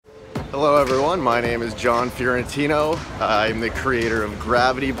Hello everyone, my name is Hunt Fiorentino. I'm the creator of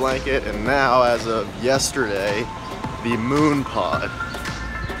Gravity Blanket and now, as of yesterday, the Moon Pod.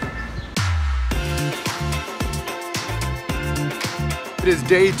 It is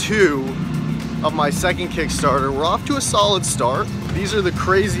day 2 of my second Kickstarter. We're off to a solid start. These are the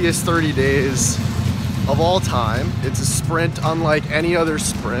craziest 30 days of all time. It's a sprint unlike any other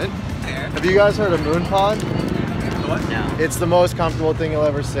sprint. Have you guys heard of Moon Pod? What now? It's the most comfortable thing you'll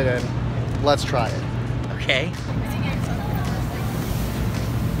ever sit in. Let's try it. Okay.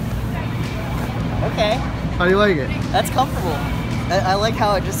 Okay. How do you like it? That's comfortable. I like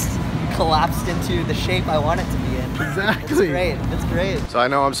how it just collapsed into the shape I want it to be in. Exactly. It's great. It's great. So I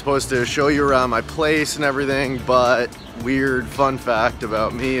know I'm supposed to show you around my place and everything, but weird fun fact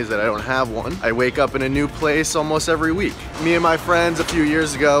about me is that I don't have one. I wake up in a new place almost every week. Me and my friends a few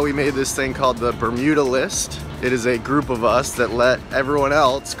years ago, we made this thing called the Bermuda List. It is a group of us that let everyone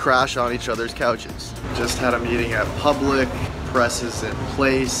else crash on each other's couches. Just had a meeting at Public, presses in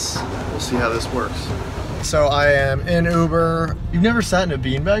place. We'll see how this works. So I am in Uber. You've never sat in a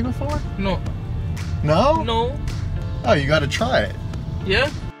beanbag before? No. No? No. Oh, you gotta try it. Yeah?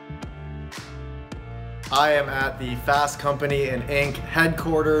 I am at the Fast Company and Inc.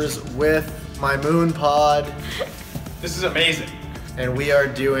 headquarters with my Moon Pod. This is amazing. And we are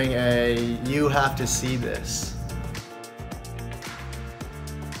doing a you have to see this.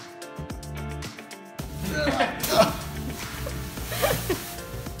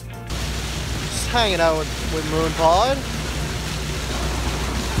 Just hanging out with Moon Pod.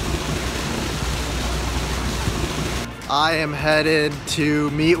 I am headed to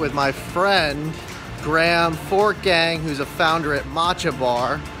meet with my friend Graham Fork Gang, who's a founder at Matcha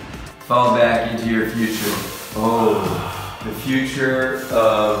Bar. Fall back into your future. Oh. The future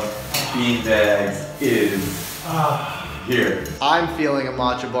of beanbags is here. I'm feeling a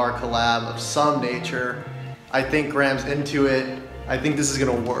Matcha Bar collab of some nature. I think Graham's into it. I think this is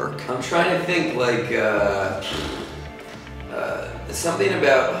gonna work. I'm trying to think like something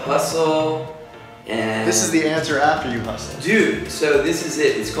about hustle and... This is the answer after you hustle. Dude, so this is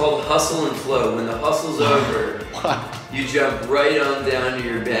it. It's called hustle and flow. When the hustle's over, you jump right on down to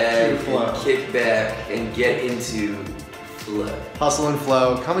your bag and kick back and get into flow. Hustle and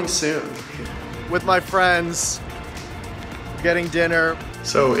flow, coming soon. With my friends, getting dinner.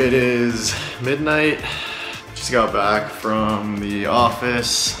 So it is midnight. Just got back from the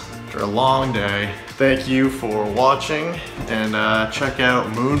office after a long day. Thank you for watching and check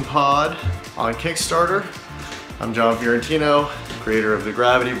out Moon Pod on Kickstarter. I'm Hunt Fiorentino, creator of the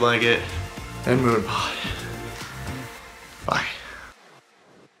Gravity Blanket and Moon Pod.